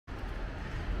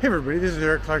Hey everybody, this is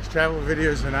Eric Clark's Travel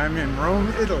Videos, and I'm in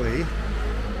Rome, Italy,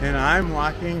 and I'm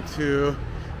walking to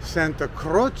Santa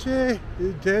Croce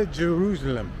de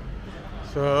Jerusalem.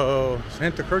 So,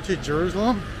 Santa Croce,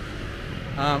 Jerusalem,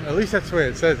 at least that's the way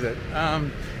it says it.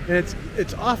 And it's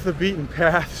off the beaten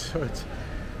path, so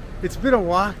it's been a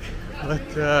walk, but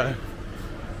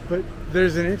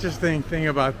there's an interesting thing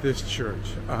about this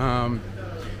church,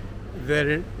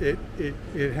 that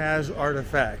it has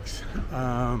artifacts.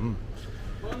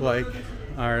 Like,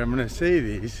 all right, I'm going to say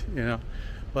these, you know,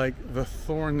 like the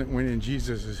thorn that went in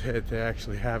Jesus' head. They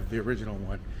actually have the original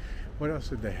one. What else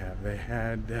did they have? They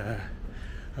had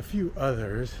a few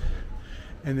others,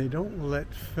 and they don't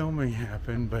let filming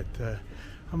happen, but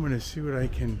I'm going to see what I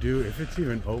can do, if it's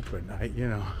even open.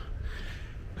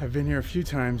 I've been here a few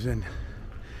times, and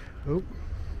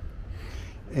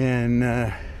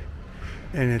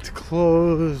it's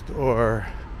closed or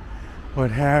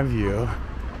what have you.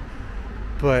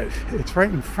 But it's right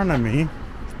in front of me.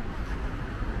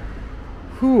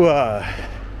 And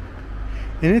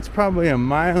it's probably a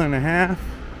mile and a half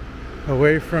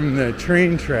away from the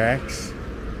train tracks.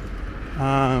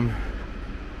 And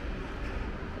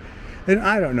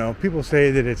I don't know, people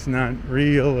say that it's not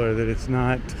real, or that it's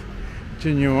not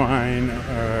genuine,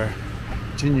 or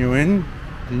genuine.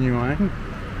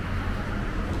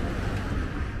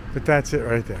 But that's it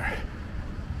right there.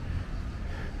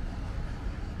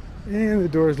 And the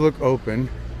doors look open,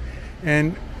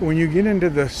 and when you get into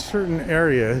the certain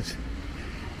areas,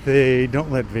 they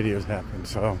don't let videos happen.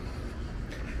 So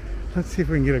let's see if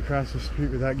we can get across the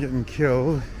street without getting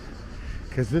killed,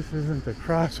 because this isn't the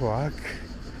crosswalk.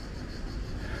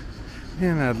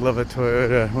 And I'd love a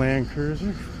Toyota Land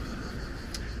Cruiser.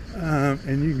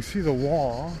 And you can see the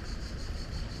wall,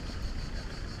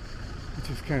 which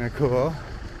is kind of cool.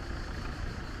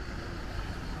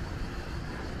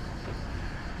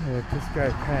 Let this guy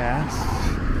pass,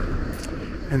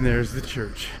 and there's the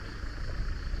church.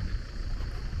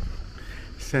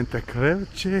 Santa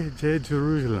Croce de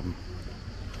Jerusalem.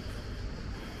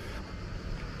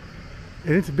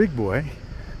 And it's a big boy.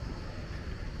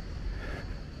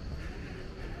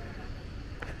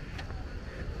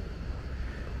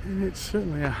 And it's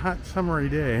certainly a hot summery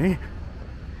day.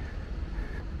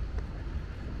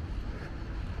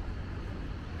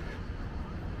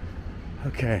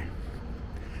 Okay.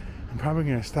 I'm probably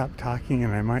going to stop talking,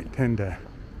 and I might tend to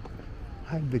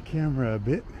hide the camera a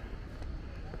bit.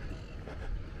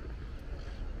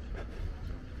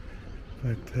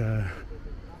 But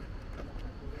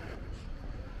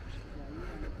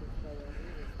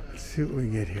let's see what we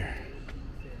get here.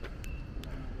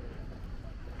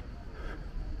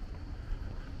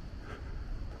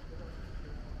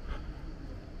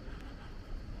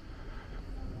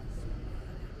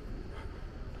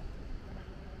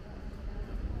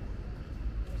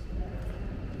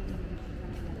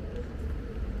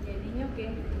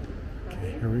 Okay,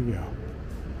 here we go.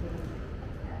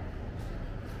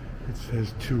 It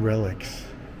says 2 relics.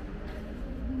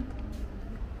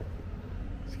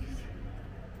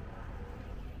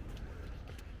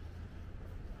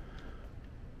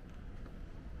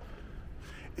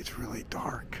 It's really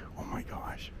dark. Oh my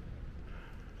gosh.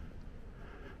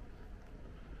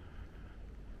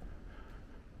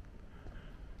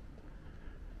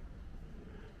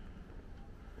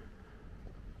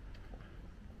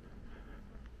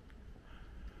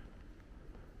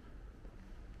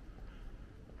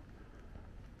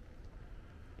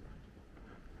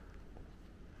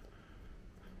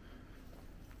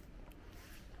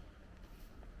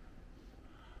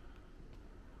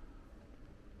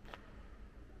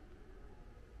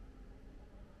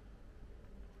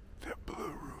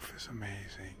 Is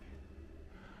amazing.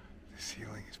 The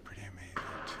ceiling is pretty amazing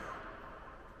too.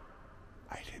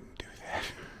 I didn't do that.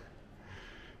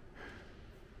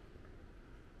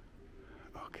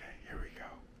 Okay, here we go.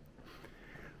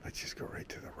 Let's just go right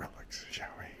to the relics,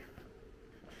 shall we?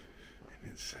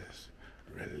 And it says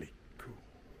relics.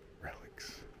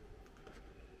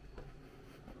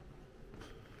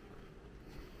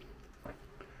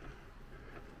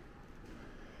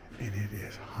 And it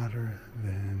is hotter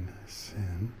than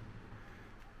sin.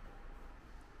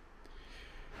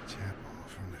 Chapel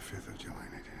from the 5th of July,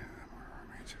 1900,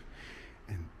 remains of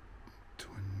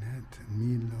Antoinette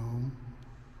Milo,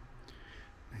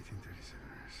 1937.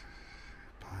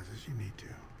 Pause as you need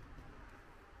to.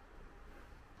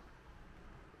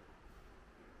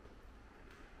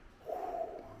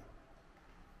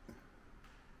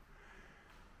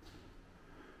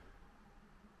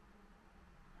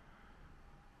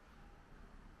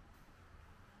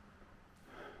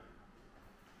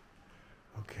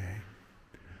 Okay,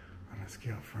 on a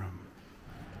scale from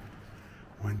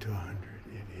 1 to 100.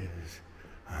 It is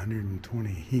 120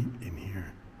 heat in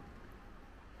here.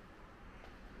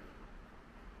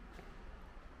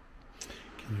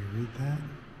 Can you read that?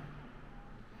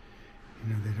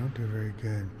 You know, they don't do very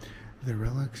good. The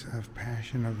relics of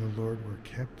passion of the Lord were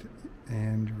kept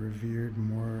and revered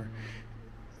more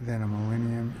than a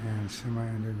millennium and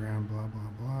semi-underground, blah,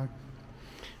 blah, blah.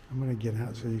 I'm going to get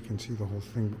out so you can see the whole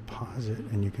thing, but pause it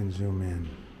and you can zoom in.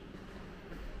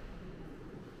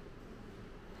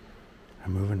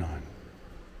 I'm moving on.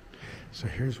 So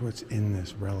here's what's in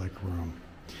this relic room.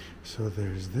 So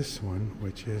there's this one,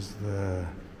 which is the,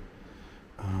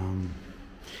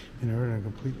 in order to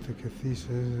complete the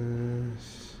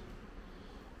cathesis,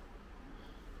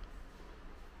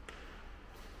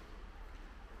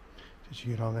 did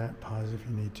you get all that? Pause if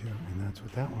you need to. And that's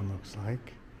what that one looks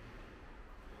like.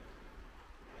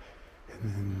 And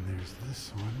then there's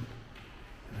this one.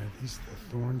 And are these the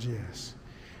thorns? Yes.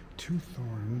 2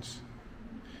 thorns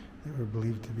that were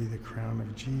believed to be the crown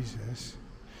of Jesus.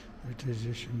 Their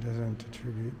tradition doesn't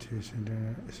attribute to St.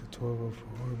 It's a 1204,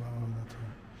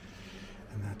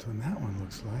 and that's what that one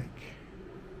looks like.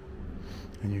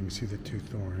 And you can see the 2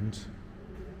 thorns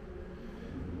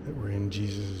that were in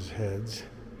Jesus'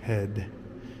 head.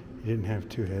 He didn't have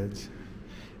 2 heads.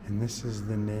 And this is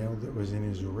the nail that was in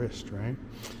his wrist, right?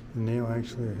 The nail,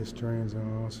 actually, historians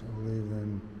also believe,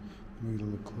 then let me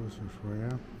look closer for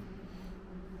you.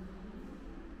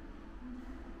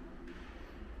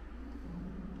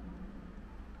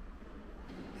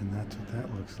 And that's what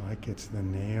that looks like. It's the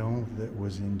nail that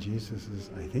was in Jesus's,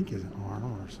 I think, his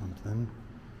arm or something.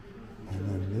 And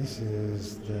then this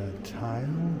is the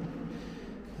tile.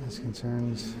 As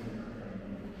concerns.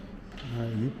 All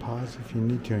right, you pause if you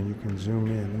need to, and you can zoom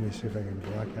in. Let me see if I can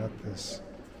block out this.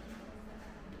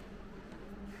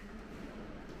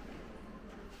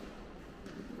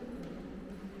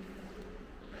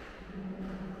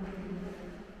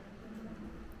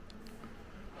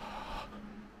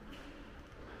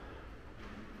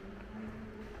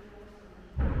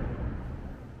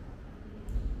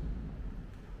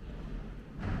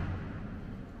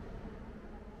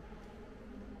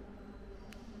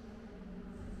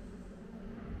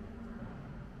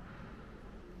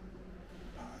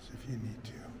 If you need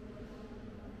to.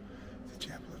 The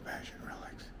Chapel of Passion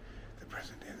relics, the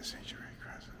present day of the sanctuary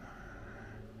cross.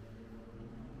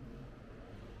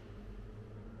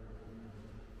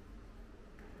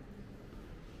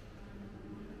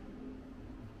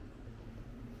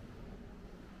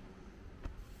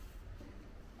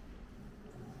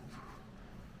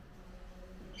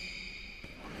 Okay,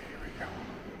 here we go.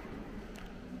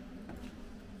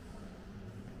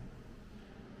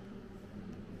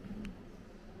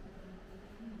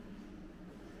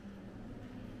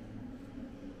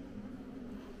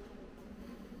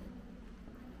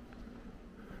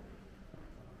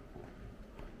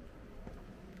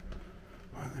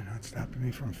 Stopping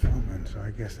me from filming, so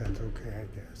I guess that's okay, I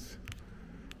guess.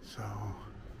 So,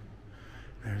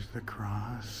 there's the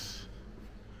cross.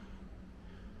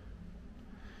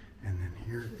 And then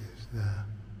here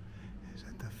is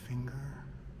it the finger?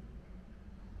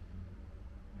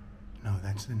 No,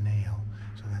 that's the nail.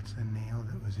 So that's the nail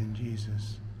that was in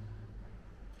Jesus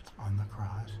on the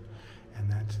cross.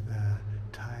 And that's the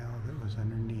tile that was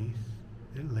underneath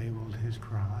that labeled his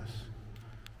cross.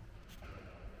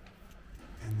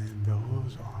 And then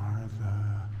those are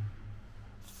the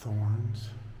thorns,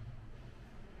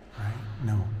 right?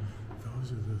 No,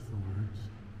 those are the thorns.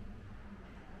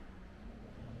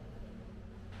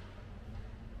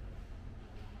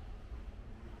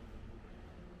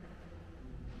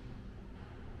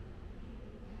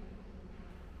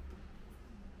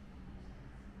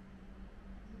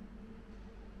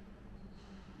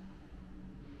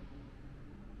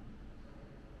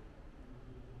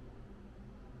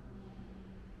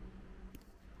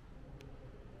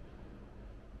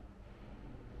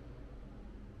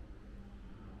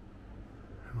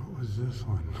 Was this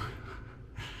one?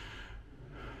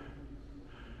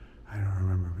 I don't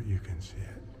remember, but you can see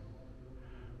it.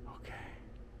 Okay.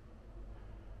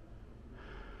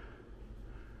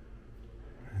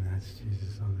 And that's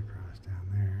Jesus on the cross down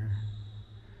there.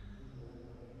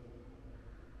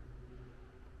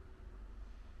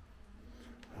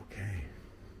 Okay.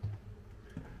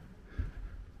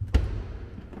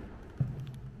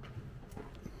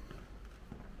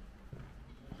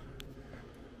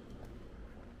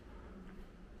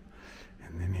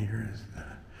 Here is the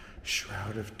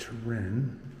Shroud of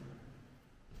Turin.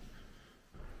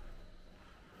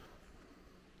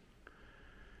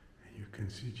 And you can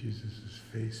see Jesus'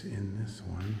 face in this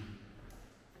one,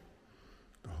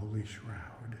 the Holy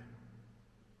Shroud.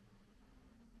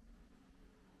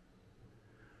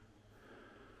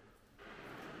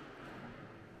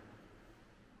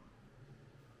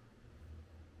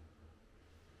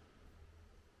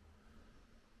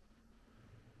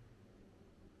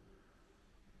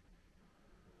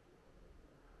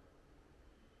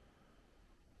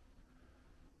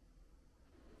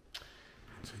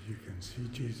 So you can see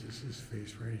Jesus'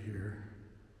 face right here.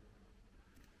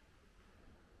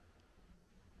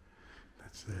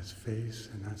 That's his face,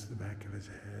 and that's the back of his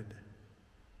head.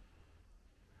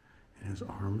 And his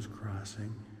arms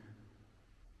crossing.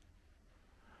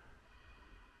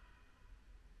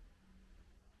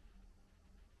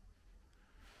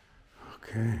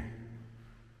 Okay.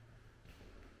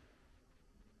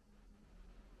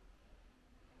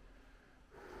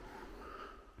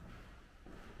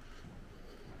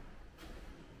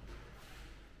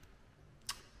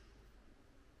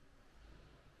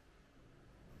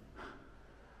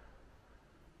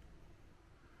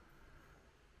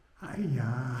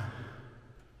 Hiya.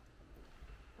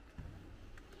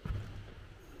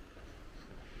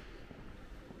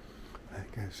 I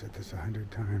think I've said this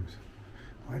 100 times.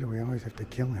 Why do we always have to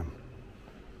kill him?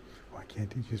 Why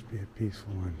can't he just be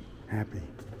peaceful and happy?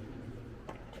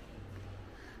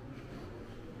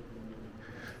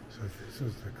 So this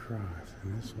was the cross,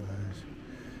 and this was...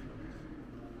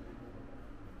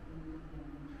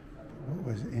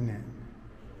 What was in it?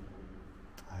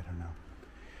 I don't know.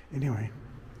 Anyway,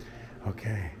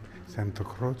 okay, Santa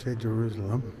Croce,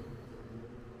 Jerusalem.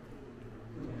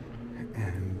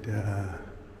 And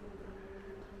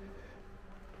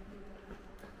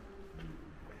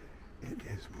it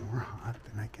is more hot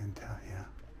than I can tell you.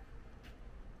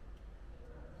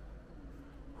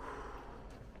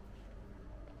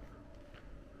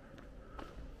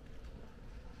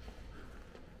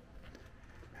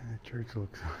 And the church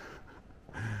looks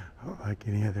like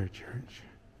any other church.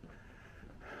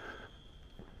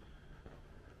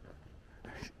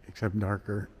 Except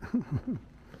darker. Oh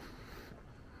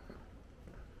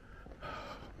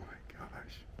my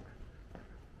gosh.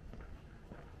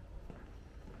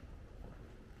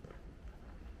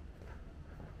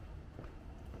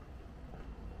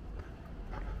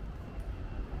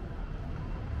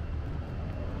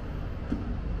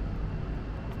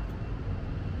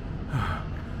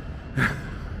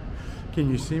 Can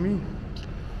you see me?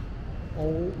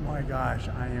 Oh my gosh,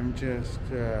 I am just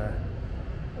a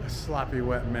sloppy,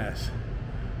 wet mess.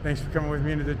 Thanks for coming with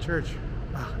me into the church.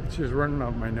 Oh, it's just running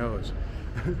off my nose.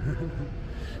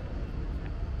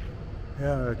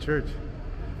 Yeah, the church.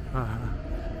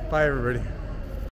 Bye, everybody.